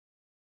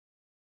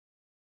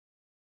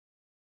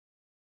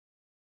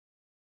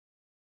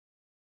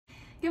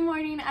Good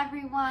morning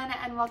everyone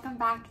and welcome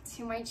back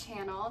to my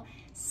channel.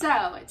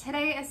 So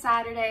today is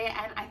Saturday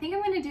and I think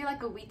I'm going to do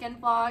like a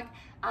weekend vlog.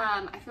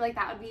 I feel like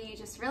that would be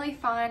just really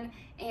fun,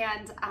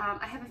 and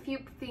I have a few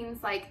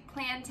things like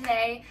planned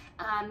today.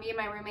 Me and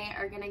my roommate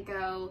are going to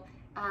go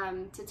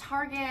to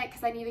Target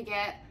because I need to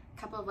get a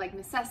couple of like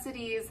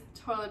necessities,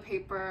 toilet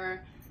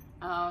paper,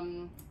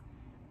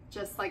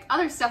 just like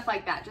other stuff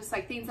like that, just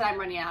like things that I'm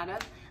running out of.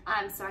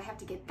 So I have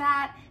to get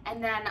that,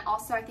 and then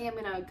also I think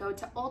I'm gonna go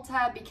to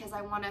Ulta because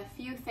I want a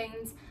few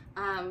things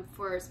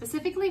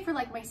specifically for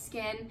like my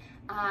skin.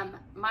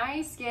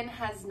 My skin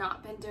has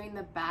not been doing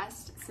the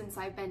best since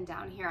I've been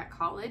down here at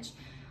college.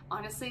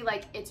 Honestly,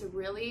 like it's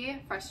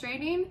really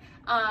frustrating,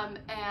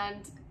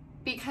 and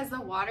because the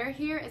water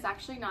here is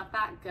actually not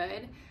that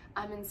good.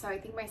 And so I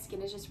think my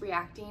skin is just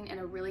reacting in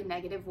a really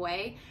negative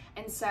way.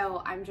 And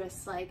so I'm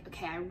just like,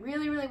 okay, I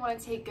really want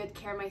to take good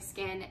care of my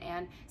skin.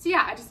 And so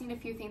yeah, I just need a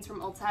few things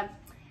from Ulta.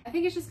 I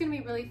think it's just gonna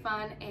be really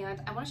fun,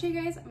 and I want to show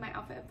you guys my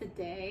outfit of the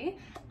day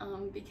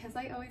because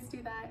I always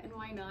do that, and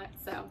why not?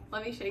 So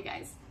let me show you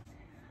guys.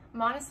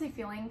 I'm honestly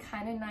feeling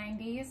kind of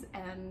 90s,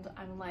 and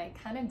I'm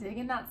like kind of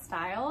digging that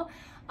style.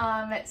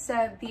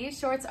 So these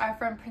shorts are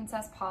from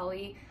Princess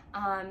Polly,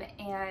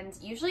 and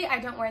usually I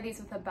don't wear these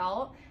with a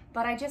belt,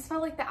 but I just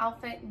felt like the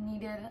outfit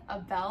needed a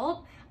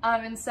belt.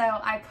 And so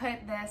I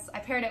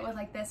paired it with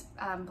like this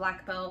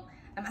black belt.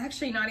 I'm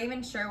actually not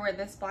even sure where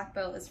this black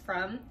belt is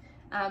from,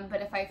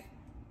 but if I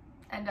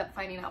end up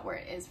finding out where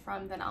it is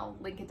from, then I'll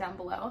link it down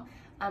below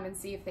and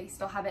see if they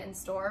still have it in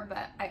store.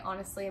 But I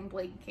honestly am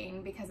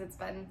blanking because it's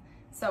been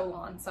so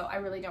long, so I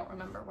really don't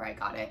remember where I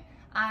got it.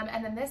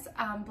 And then this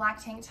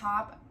black tank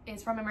top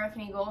is from American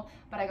Eagle,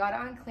 but I got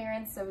it on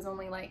clearance, so it was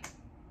only like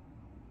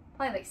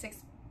probably like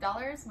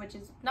 $6, which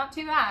is not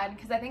too bad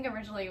because I think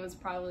originally it was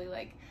probably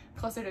like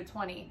closer to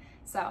 20.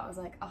 So I was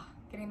like, oh,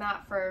 getting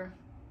that for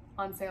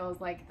on sale is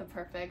like the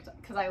perfect,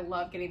 because I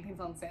love getting things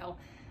on sale.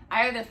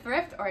 I either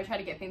thrift or I try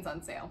to get things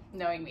on sale,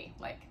 knowing me,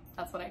 like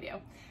that's what I do.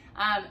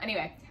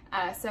 Anyway,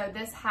 so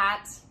this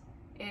hat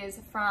is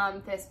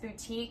from this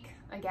boutique.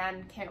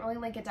 Again, can't really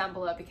link it down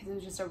below because it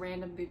was just a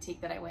random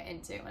boutique that I went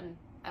into and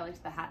I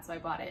liked the hat, so I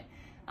bought it.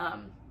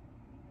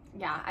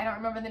 Yeah, I don't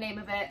remember the name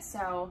of it,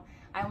 so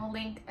I will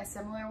link a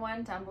similar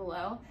one down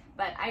below.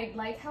 But I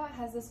like how it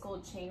has this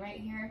gold chain right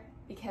here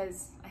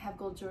because I have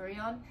gold jewelry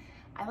on.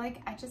 I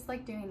just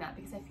like doing that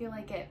because I feel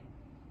like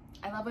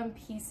I love when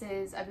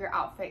pieces of your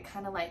outfit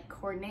kind of like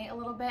coordinate a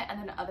little bit and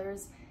then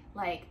others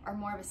like are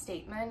more of a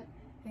statement.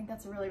 I think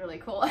that's really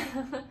cool.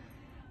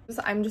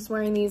 So I'm just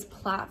wearing these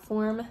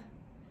platform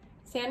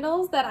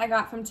sandals that I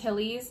got from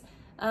Tilly's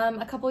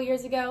a couple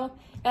years ago,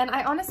 and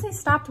I honestly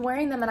stopped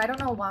wearing them, and I don't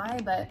know why,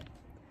 but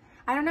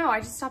I don't know, I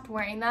just stopped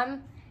wearing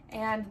them.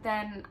 And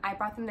then I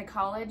brought them to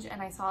college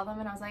and I saw them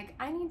and I was like,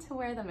 I need to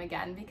wear them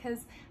again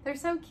because they're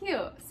so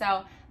cute.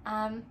 So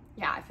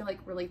yeah, I feel like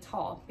really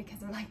tall because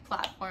they're like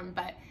platform.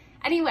 But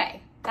anyway,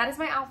 that is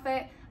my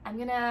outfit. I'm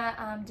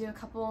gonna do a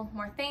couple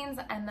more things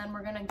and then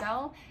we're gonna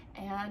go,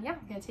 and yeah,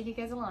 I'm gonna take you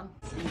guys along.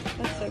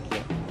 That's so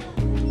cute.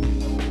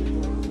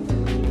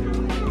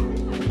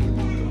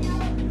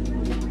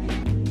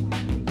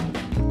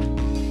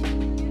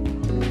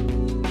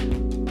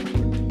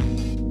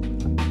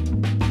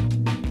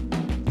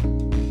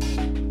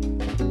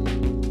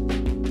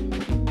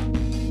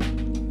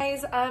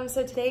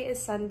 So today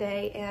is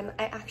Sunday and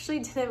I actually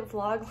didn't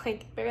vlog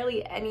like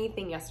barely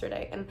anything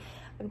yesterday, and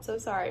I'm so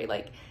sorry.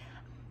 Like,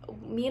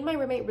 me and my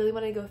roommate really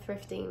wanted to go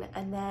thrifting,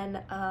 and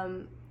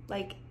then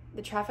like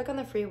the traffic on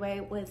the freeway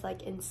was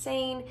like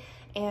insane,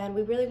 and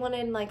we really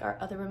wanted like our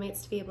other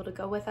roommates to be able to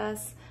go with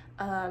us.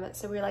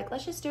 So we were like,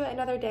 let's just do it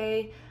another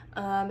day.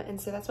 And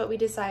so that's what we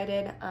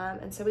decided.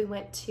 And so we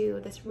went to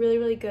this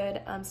really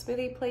good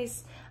smoothie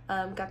place,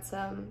 got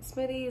some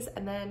smoothies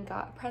and then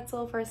got a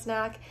pretzel for a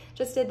snack.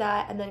 Just did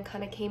that and then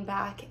kind of came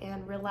back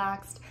and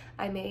relaxed.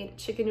 I made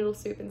chicken noodle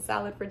soup and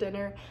salad for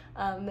dinner.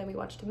 Then we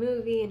watched a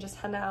movie and just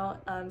hung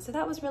out. So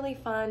that was really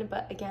fun,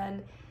 but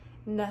again,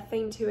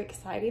 nothing too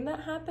exciting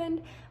that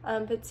happened.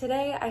 But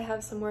today I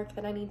have some work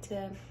that I need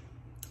to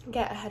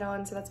get ahead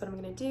on, so that's what I'm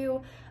gonna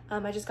do.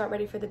 I just got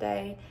ready for the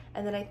day,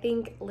 and then I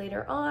think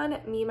later on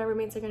me and my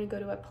roommates are gonna go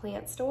to a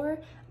plant store,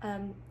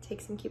 take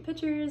some cute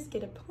pictures,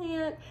 get a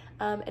plant,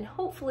 and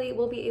hopefully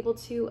we'll be able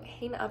to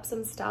hang up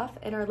some stuff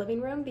in our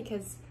living room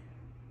because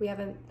we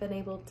haven't been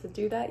able to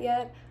do that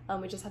yet.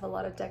 We just have a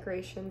lot of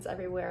decorations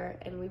everywhere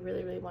and we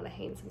really want to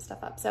hang some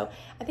stuff up. So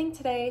I think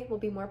today will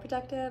be more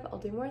productive. I'll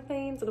do more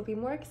things, it'll be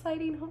more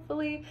exciting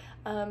hopefully.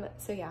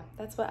 So yeah,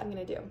 that's what I'm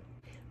gonna do.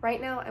 Right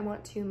now I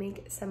want to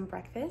make some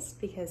breakfast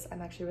because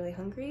I'm actually really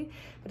hungry,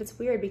 but it's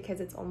weird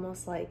because it's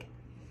almost like,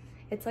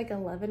 it's like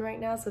 11 right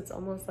now, so it's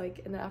almost like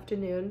in the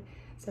afternoon.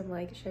 So I'm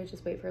like, should I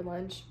just wait for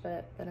lunch?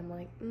 But then I'm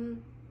like,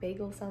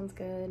 bagel sounds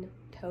good,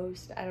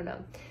 toast, I don't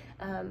know.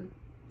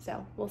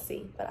 So we'll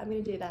see, but I'm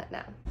gonna do that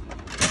now.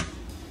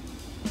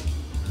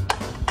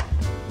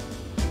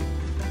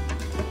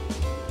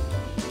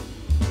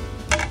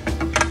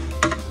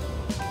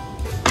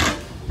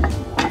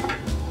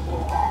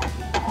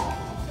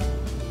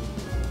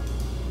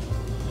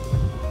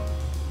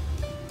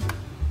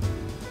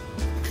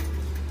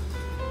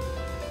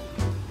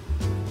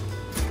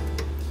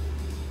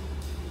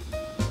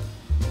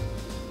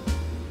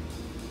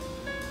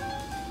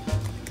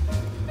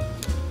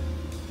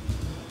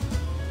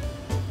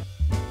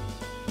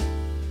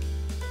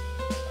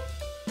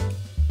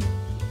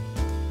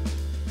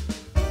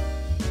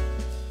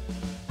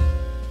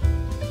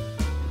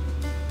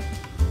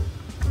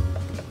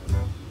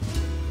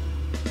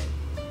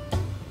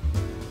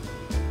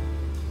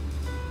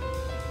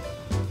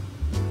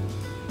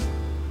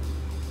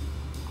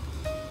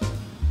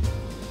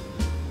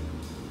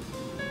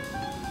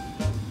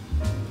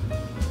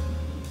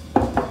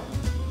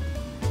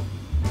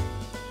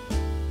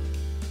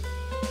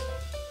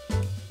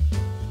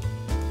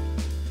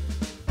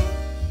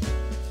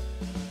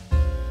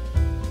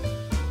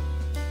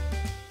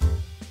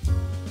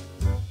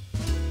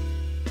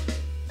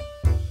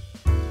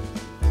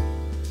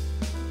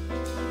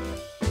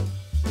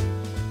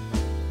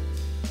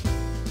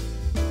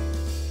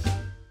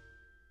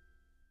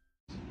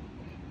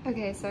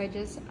 Okay, so I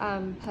just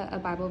put a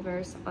Bible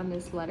verse on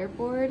this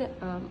letterboard.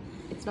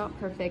 It's not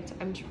perfect.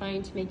 I'm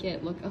trying to make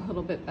it look a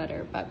little bit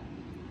better, but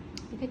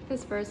I picked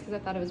this verse because I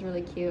thought it was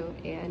really cute,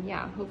 and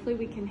yeah, hopefully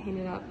we can hang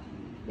it up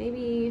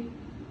maybe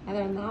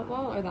either on that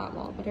wall or that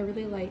wall, but I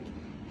really like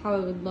how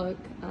it would look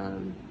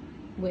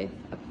with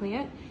a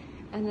plant.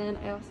 And then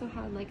I also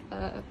had like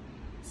a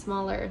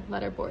smaller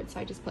letterboard, so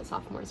I just put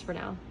sophomores for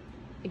now.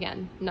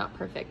 Again, not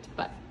perfect,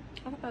 but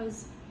I thought that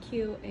was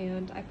cute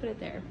and I put it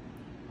there.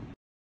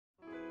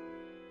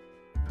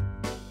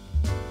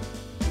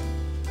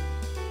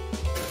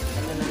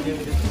 And then I'm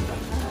doing this